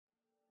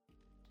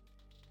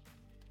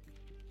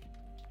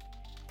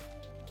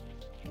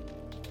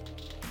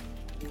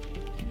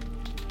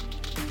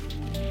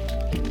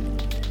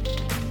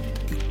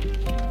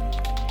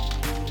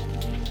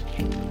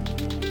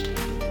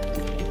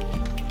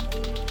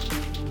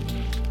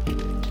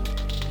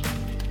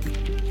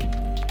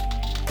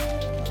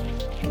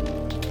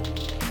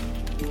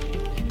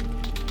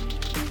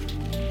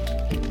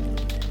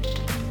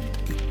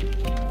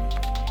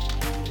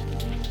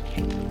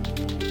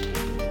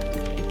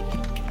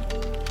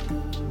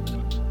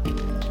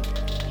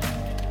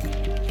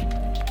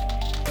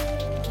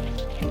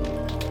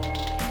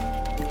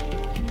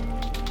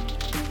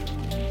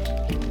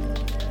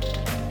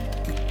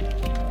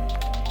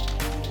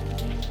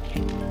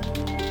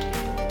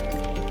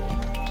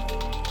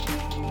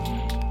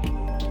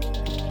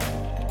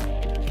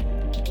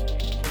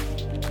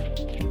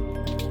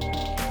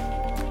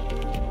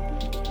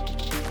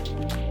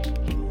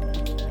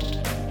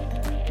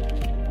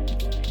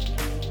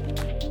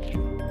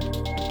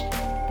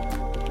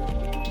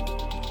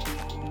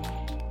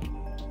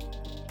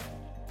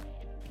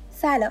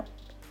سلام.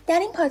 در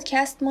این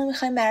پادکست ما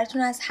میخوایم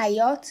براتون از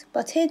حیات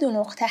با ته 2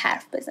 نقطه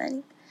حرف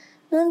بزنیم.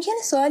 ممکنه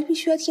سوال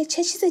پیش بیاد که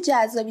چه چیز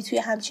جذابی توی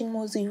همچین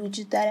موضوعی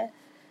وجود داره؟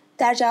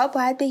 در جواب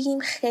باید بگیم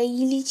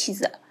خیلی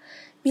چیزا.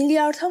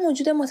 میلیاردها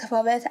موجود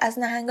متفاوت، از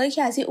نهنگایی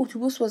که از یه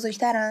اتوبوس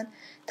بزرگترن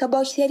تا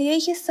باکتریایی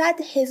که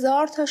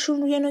 100,000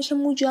 تاشون روی نوک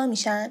مو جا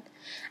میشن،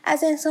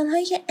 از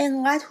انسان‌هایی که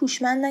انقدر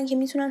هوشمندن که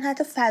میتونن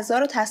حتی فضا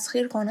رو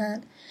تسخیر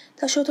کنن،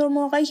 تا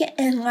شترمرغایی که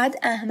انقدر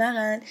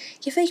احمقن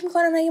که فکر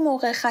میکنن اگه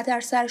موقع خطر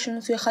سرشون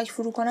رو توی خاک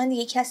فرو کنن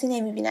دیگه کسی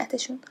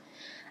نمیبینتشون.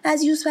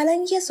 از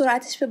یوزپلنگی که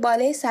سرعتش به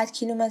بالای 100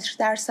 کیلومتر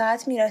در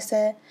ساعت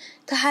میرسه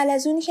تا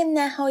حلزونی که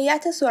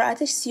نهایت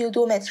سرعتش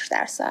 32 متر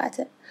در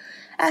ساعته.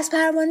 از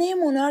پروانه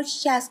مونارکی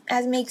که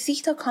از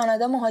مکزیک تا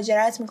کانادا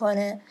مهاجرت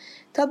میکنه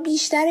تا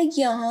بیشتر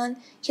گیاهان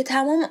که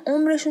تمام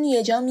عمرشون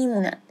یه جا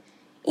میمونن.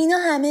 اینا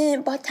همه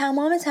با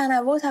تمام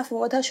تنوع و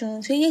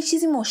تفاوتاشون توی یه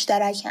چیزی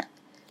مشترکن: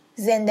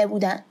 زنده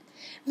بودن.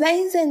 و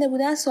این زنده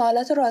بودن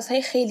سوالات و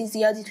رازهای خیلی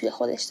زیادی توی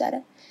خودش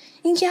داره.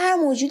 اینکه هر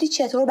موجودی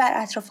چطور بر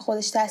اطراف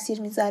خودش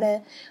تاثیر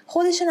میذاره،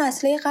 خودشون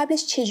نسل‌های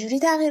قبلش چجوری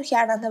تغییر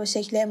کردن تا به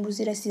شکل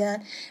امروزی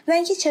رسیدن، و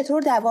اینکه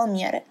چطور دوام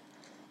میاره.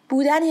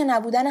 بودن یا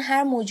نبودن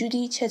هر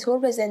موجودی چطور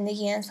به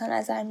زندگی انسان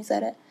اثر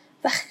میذاره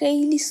و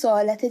خیلی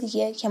سوالات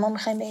دیگه که ما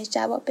میخوایم بهش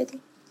جواب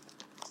بدیم.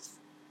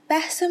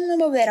 بحثمون رو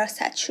با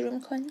وراثت شروع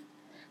میکنیم.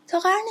 تا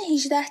قرن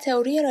 18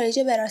 تئوری رایج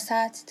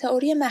وراثت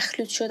تئوری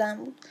مخلوط شدن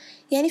بود.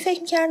 یعنی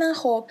فکر میکردن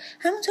خب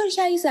همونطوری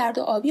که اگه زرد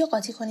و آبی رو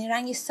قاطی کنی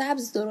رنگ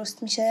سبز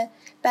درست میشه،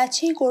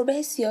 بچه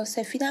گربه سیاه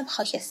سفید هم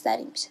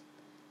خاکستری میشه.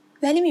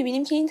 ولی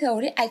میبینیم که این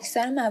تئوری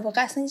اکثر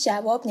مواقع اصلا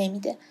جواب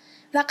نمیده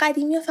و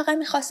قدیمی‌ها فقط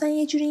میخواستن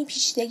یه جوری این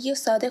پیچیدگی رو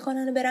ساده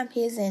کنن و برن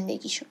پی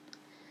زندگیشون.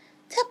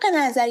 طبق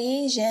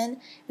نظریه ژن،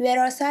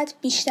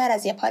 وراثت بیشتر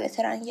از یه پالت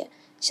رنگه،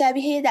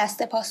 شبیه یه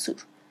دسته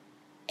پاسور.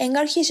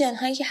 انگار که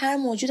ژن‌هایی که هر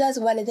موجود از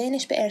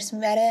والدینش به ارث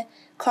میبره،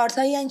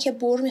 کارتایی هن که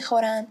بر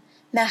میخورن،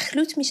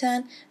 مخلوط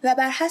میشن و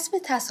بر حسب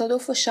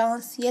تصادف و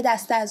شانس یه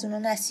دسته از اونو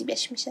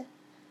نصیبش میشه.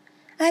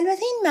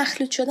 البته این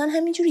مخلوط شدن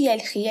همینجور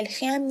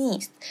یلخی هم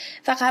نیست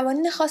و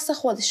قوانین خاص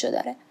خودشو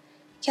داره.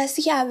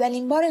 کسی که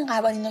اولین بار این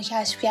قوانین رو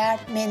کشف کرد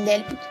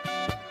مندل بود.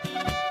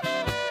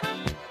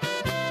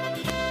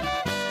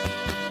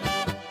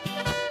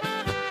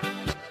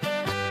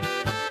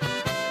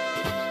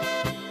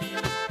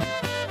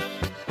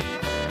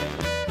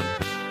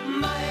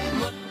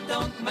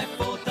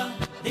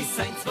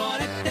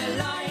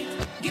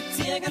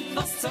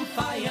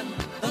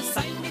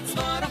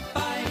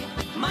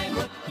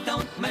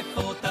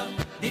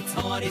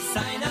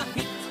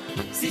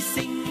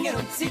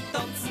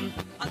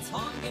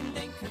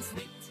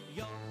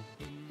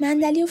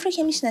 مندلیوف رو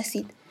که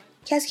میشناسید،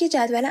 کسی که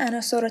جدول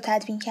عناصر رو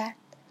تدوین کرد.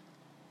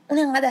 اون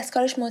انقدر از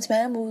کارش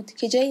مطمئن بود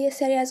که جای یه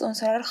سری از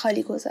عنصرها رو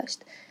خالی گذاشت،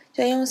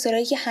 جای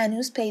عنصرایی که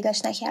هنوز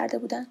پیداش نکرده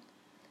بودن.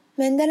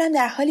 مندل هم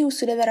در حالی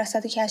اصول وراثت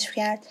رو کشف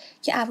کرد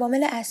که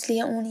عوامل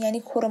اصلی اون یعنی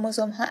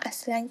کروموزوم‌ها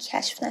اصلاً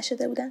کشف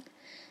نشده بودن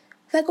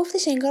و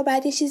گفتش انگار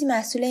باید یه چیزی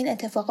مسئول این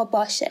اتفاقا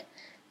باشه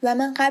و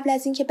من قبل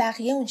از اینکه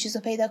بقیه اون چیزو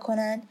پیدا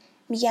کنن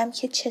میگم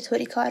که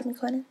چطوری کار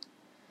میکنه.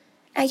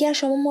 اگر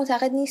شما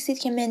معتقد نیستید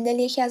که مندل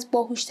یکی از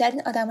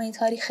باهوشترین آدمای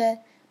تاریخه،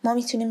 ما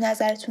میتونیم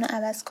نظرتون رو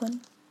عوض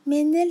کنیم.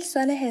 مندل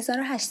سال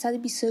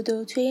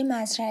 1822 توی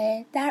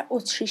مزرعه در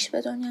اتریش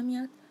به دنیا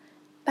میاد.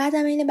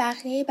 بعدم این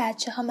بقیه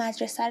بچه‌ها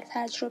مدرسه رو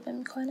تجربه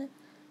میکنه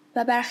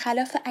و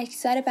برخلاف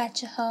اکثر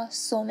بچه‌ها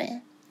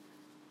سمعه.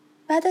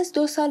 بعد از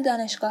 2 سال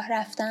دانشگاه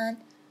رفتن،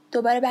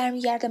 دوباره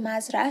برمیگرده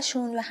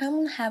مزرعه‌شون و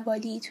همون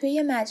حوالی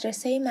توی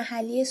مدرسه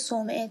محلی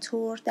سمعه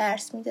تور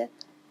درس میده.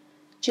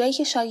 جایی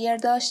که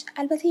شاگرداش،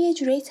 البته یه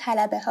جوری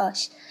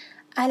طلبه‌هاش،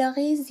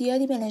 علاقه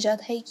زیادی به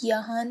نژادهای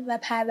گیاهان و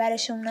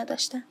پرورش اونا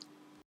داشتن.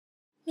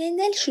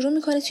 مندل شروع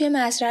میکنه توی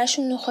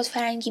مزرعه‌شون نخود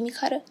فرنگی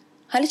میکاره.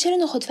 حالا چرا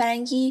نخود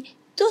فرنگی؟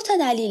 2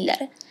 دلیل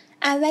داره.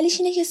 اولیش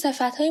اینه که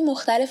صفت‌های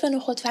مختلف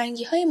نخود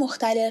فرنگی‌های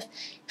مختلف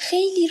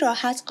خیلی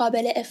راحت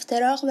قابل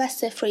افتراق و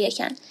 0 و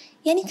 1،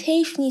 یعنی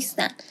طیف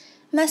نیستن.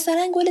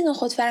 مثلا گل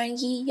نخود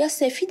فرنگی یا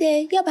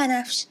سفیده یا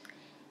بنفش.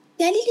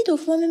 دلیل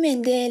دوم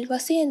مندل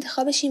واسه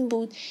انتخابش این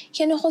بود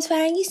که نخود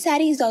فرنگی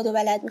سریع زاد و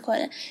ولد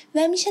میکنه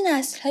و میشه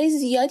نسل‌های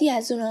زیادی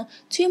از اونو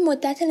توی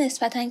مدت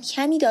نسبتاً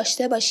کمی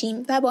داشته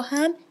باشیم و با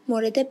هم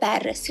مورد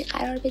بررسی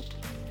قرار بدیم.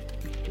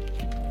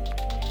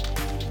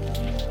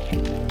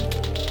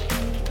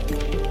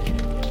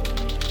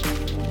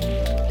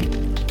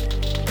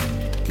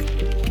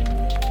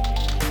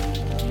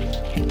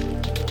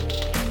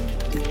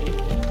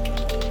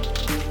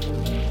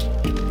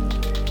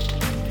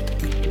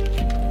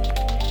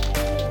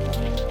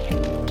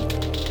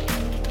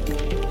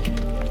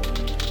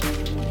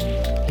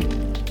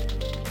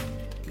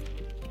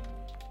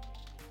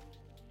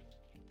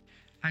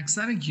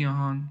 اکثر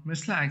گیاهان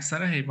مثل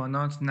اکثر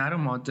حیوانات نر و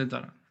ماده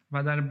دارن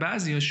و در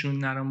بعضیاشون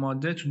نر و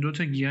ماده تو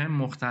 2 گیاه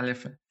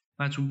مختلفه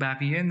و تو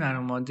بقیه نر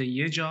و ماده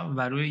یه جا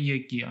و روی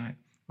یک گیاهه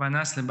و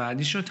نسل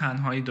بعدیشو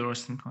تنهایی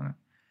درست میکنه.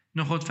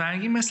 نخود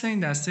فرنگی مثل این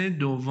دسته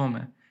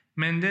دومه.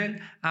 مندل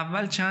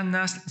اول چند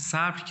نسل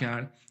صبر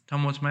کرد تا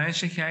مطمئن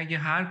شه که اگه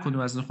هر کدوم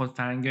از نخود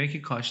فرنگیایی که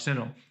کاشته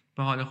رو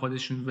به حال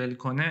خودشون ول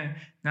کنه،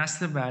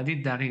 نسل بعدی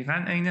دقیقاً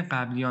عین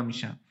قبلی‌ها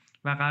میشن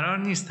و قرار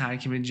نیست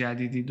ترکیب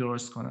جدیدی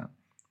درست کنن.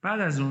 بعد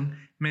از اون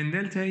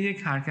مندل طی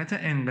یک حرکت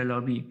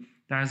انقلابی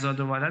در زاد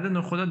و ولد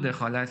نخودها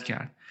دخالت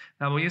کرد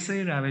و با یه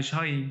سری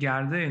روش‌هایی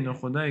گرده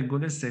نخودهای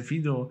گل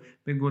سفید رو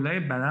به گلای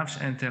بنفش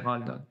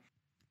انتقال داد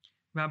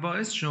و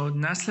باعث شد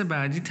نسل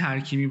بعدی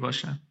ترکیبی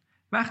باشن.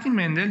 وقتی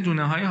مندل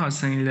دونه‌های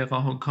حاصل این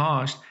لقاحو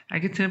کاشت،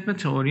 اگه طبق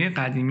تئوری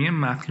قدیمی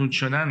مخلوط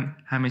شدن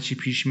همه چی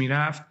پیش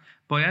میرفت،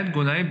 باید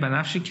گلای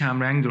بنفش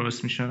کمرنگ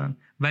درست میشدن،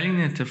 ولی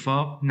این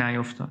اتفاق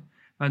نیفتاد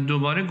و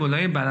دوباره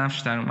گلای بنفش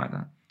در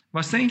اومدن.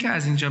 واسه اینکه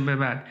از اینجا به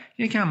بعد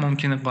یکم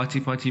ممکنه قاطی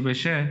پاتی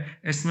بشه،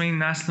 اسم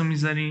این نسل رو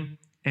میذاریم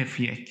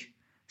F1.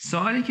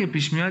 سوالی که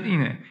پیش میاد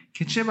اینه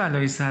که چه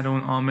بلایی سر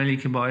اون عاملی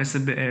که باعث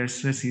به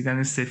ارث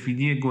رسیدن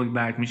سفیدی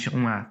گلبرگ میشه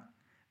اومد؟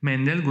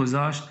 مندل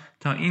گذاشت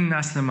تا این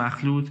نسل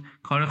مخلوط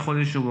کار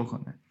خودش رو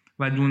بکنه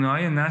و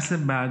دونه‌های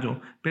نسل بعدو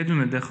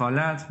بدون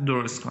دخالت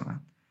درست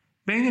کنن.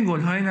 بین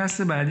گل‌های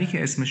نسل بعدی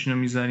که اسمشون رو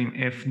میذاریم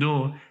F2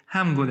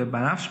 هم گل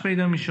بنفش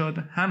پیدا میشد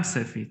هم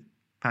سفید.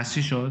 پس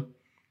چی شد؟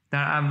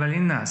 در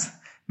اولین نسل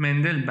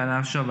مندل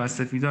بنفشا و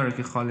سفیدا رو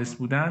که خالص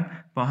بودن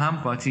با هم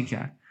قاطی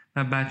کرد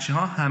و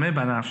بچه‌ها همه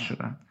بنفش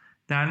شدن.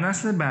 در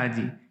نسل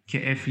بعدی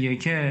که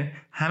F1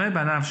 همه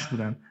بنفش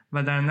بودن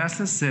و در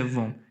نسل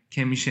سوم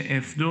که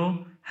میشه F2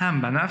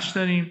 هم بنفش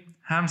داریم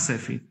هم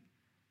سفید.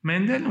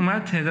 مندل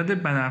اومد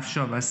تعداد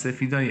بنفشا و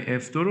سفیدای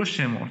F2 رو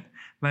شمرد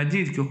و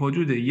دید که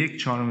حدود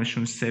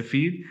 1/4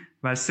 سفید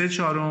و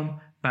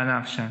 3/4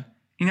 بنفشن.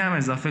 این هم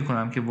اضافه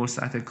کنم که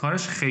وسعت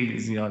کارش خیلی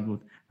زیاد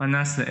بود و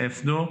نسل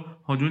F2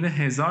 حدود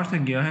 1000 تا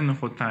گیاه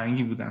نخود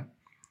فرنگی بودن.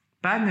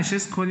 بعد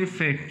نشست کلی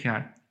فکر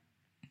کرد.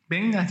 به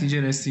این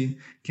نتیجه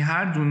رسید که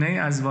هر دونه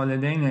از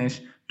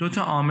والدینش 2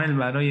 تا عامل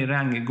برای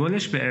رنگ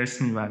گلش به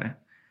ارث میبره.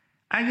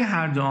 اگه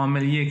هر دو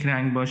عامل یک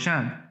رنگ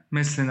باشن،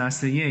 مثل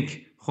نسل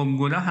 1، خب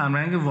گلا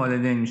همرنگ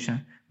والدین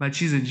میشن و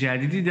چیز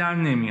جدیدی در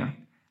نمیاد.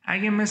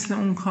 اگه مثل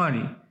اون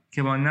کاری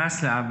که با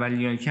نسل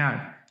اولیه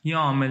کرد، یه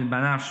عامل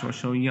بنفش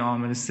باشه و یه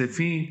عامل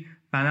سفید،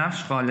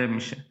 بنفش غالب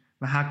میشه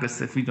و حق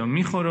سفید رو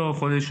میخوره و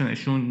خودشو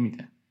نشون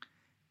میده.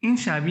 این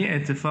شبیه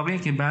اتفاقیه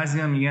که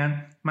بعضیا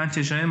میگن من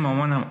چشای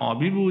مامانم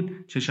آبی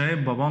بود، چشای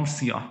بابام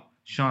سیاه.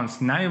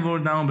 شانس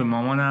نیاوردم و به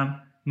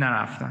مامانم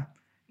نرفتم.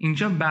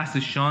 اینجا بحث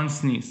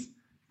شانس نیست،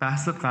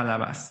 بحث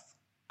غلبه است.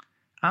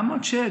 اما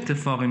چه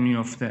اتفاقی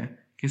میفته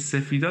که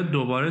سفیدا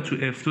دوباره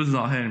تو F2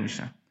 ظاهر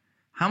میشن؟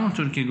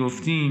 همونطور که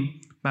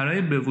گفتیم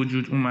برای به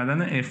وجود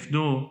اومدن F2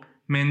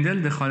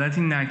 مندل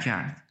دخالتی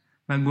نکرد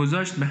و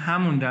گذاشت به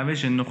همون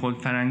روش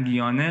نخود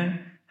فرنگیانه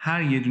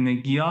هر یه دونه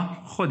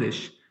گیاه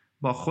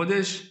با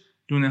خودش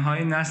دونه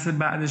های نسل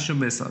بعدش رو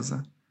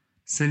بسازه.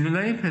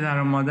 سلولای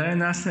پدر و مادر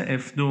نسل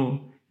F2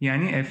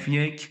 یعنی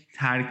F1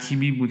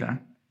 ترکیبی بودن،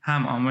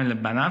 هم عامل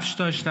بنفش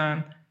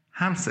داشتن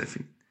هم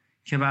سفید،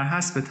 که بر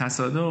حسب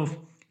تصادف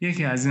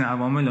یکی از این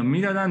عوامل رو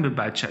میدادن به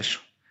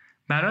بچه‌شون.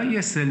 برای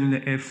یه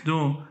سلول F2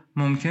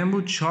 ممکن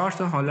بود 4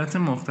 تا حالت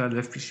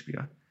مختلف پیش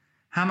بیاد،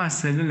 هم از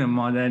سلول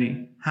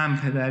مادری هم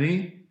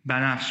پدری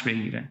بنفش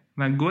بگیره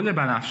و گل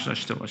بنفش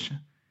داشته باشه،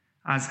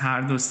 از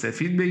هر دو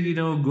سفید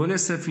بگیره و گل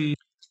سفید،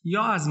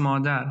 یا از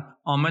مادر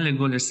عامل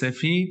گل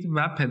سفید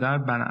و پدر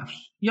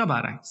بنفش، یا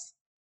برعکس.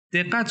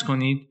 دقت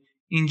کنید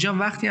اینجا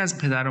وقتی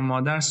از پدر و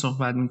مادر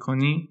صحبت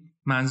میکنی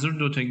منظور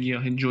 2 تا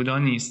گیاه جدا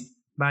نیست،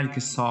 بلکه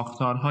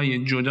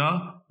ساختارهای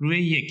جدا روی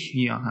یک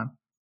گیاه هم.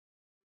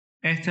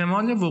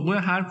 احتمال وقوع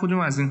هر کدوم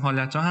از این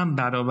حالتها هم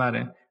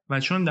برابره و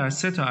چون در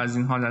 3 تا از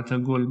این حالتها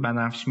گل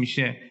بنفش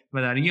میشه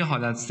و در یه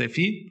حالت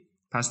سفید،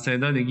 پس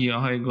تعداد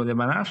گیاهای گل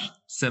بنفش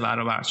 3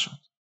 برابر شد.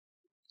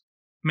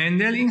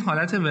 مندل این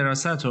حالت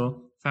وراثت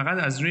رو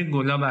فقط از روی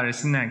گلا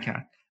بررسی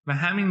نکرد و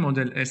همین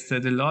مدل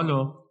استدلال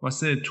رو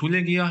واسه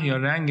طول گیاه یا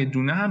رنگ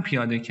دونه هم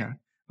پیاده کرد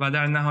و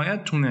در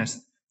نهایت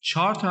تونست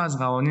 4 تا از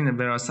قوانین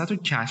وراثت رو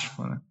کشف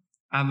کنه.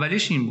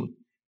 اولیش این بود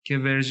که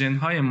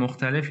ورژن‌های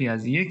مختلفی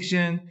از یک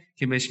ژن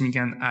که بهش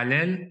میگن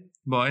الل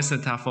باعث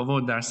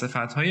تفاوت در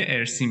صفت‌های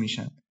ارثی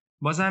میشن.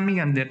 بازم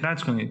میگم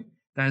دقت کنید،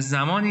 در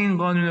زمان این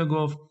قانون رو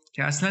گفت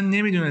که اصلا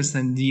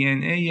نمیدونستن دی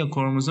ان ای یا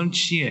کروموزوم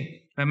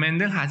چیه و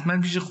مندل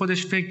حتما پیش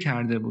خودش فکر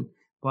کرده بود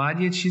باید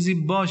یه چیزی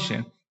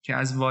باشه که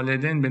از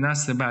والدین به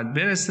نسل بعد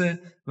برسه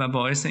و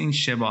باعث این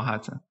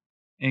شباهته.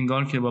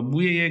 انگار که با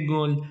بوی یک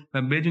گل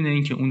و بدون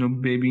اینکه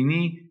اونو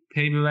ببینی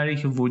پی ببری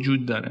که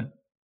وجود داره.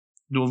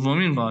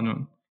 دومین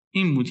قانون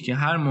این بود که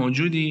هر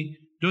موجودی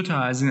 2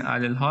 تا از این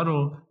الل ها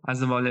رو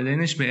از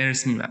والدینش به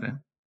ارث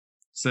میبره.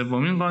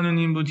 سومین قانون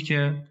این بود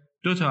که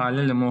 2 تا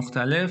الل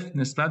مختلف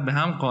نسبت به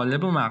هم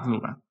غالب و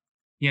مغلوبن.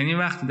 یعنی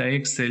وقتی در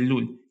یک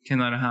سلول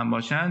کنار هم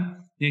باشن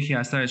یکی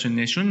اثرش رو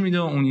نشون میده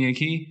و اون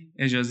یکی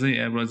اجازه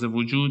ابراز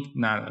وجود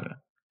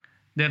نداره.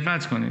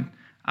 دقت کنید،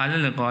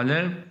 الل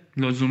غالب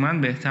لزوماً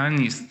بهتر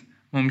نیست.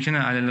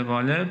 ممکنه الل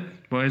غالب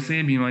باعث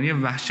یه بیماری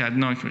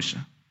وحشتناک بشه.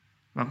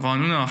 و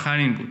قانون آخر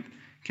این بود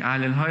که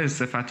الل‌های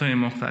صفت‌های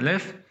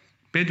مختلف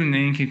بدون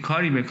اینکه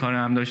کاری به کار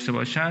هم داشته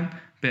باشن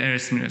به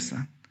ارث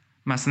میرسن.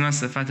 مثلا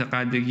صفت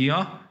قد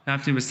گیاه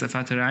ربطی به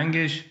صفت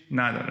رنگش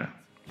نداره.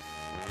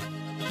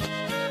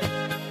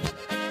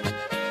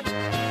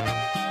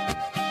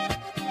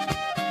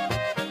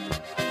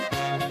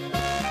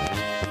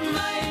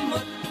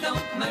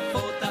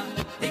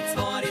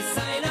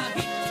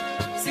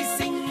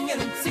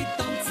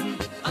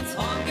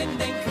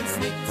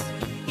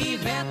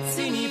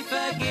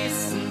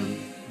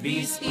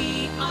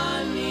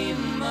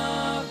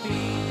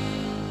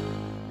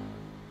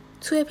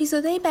 تو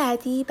اپیزودهای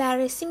بعدی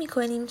بررسی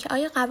میکنیم که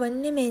آیا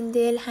قوانین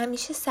مندل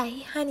همیشه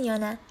صحیحن یا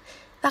نه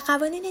و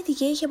قوانین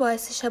دیگه‌ای که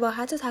باعث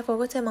شباهت و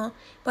تفاوت ما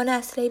با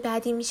نسل‌های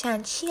بعدی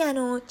میشن چی‌ان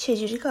و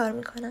چجوری کار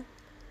میکنن.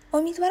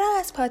 امیدوارم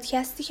از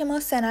پادکستی که ما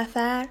 3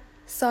 نفر،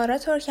 سارا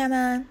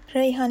ترکمن،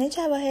 ریحانه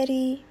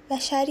جواهری و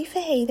شریف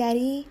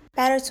حیدری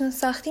براتون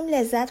ساختیم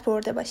لذت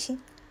برده باشین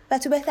و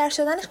تو بهتر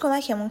شدنش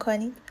کمکمون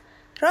کنید.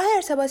 راه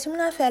ارتباطیمون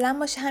هم فعلا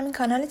باشه همین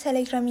کانال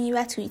تلگرامی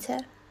و توییتر.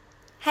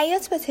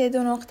 حیات به ته 2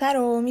 نقطه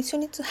رو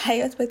میتونید تو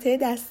حیات به ته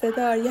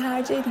دسته‌دار یا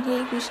هر جای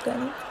دیگه گوش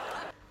کنید.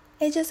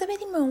 اجازه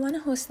بدیم به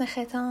عنوان حسن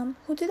ختام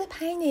حدود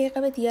 5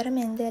 دقیقه به دیار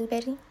مندل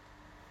بریم.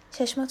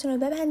 چشماتون رو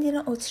ببندین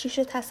و اتریش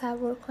رو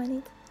تصور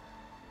کنید.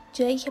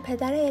 جایی که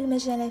پدر علم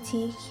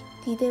ژنتیک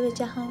دیده به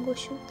جهان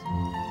گشود.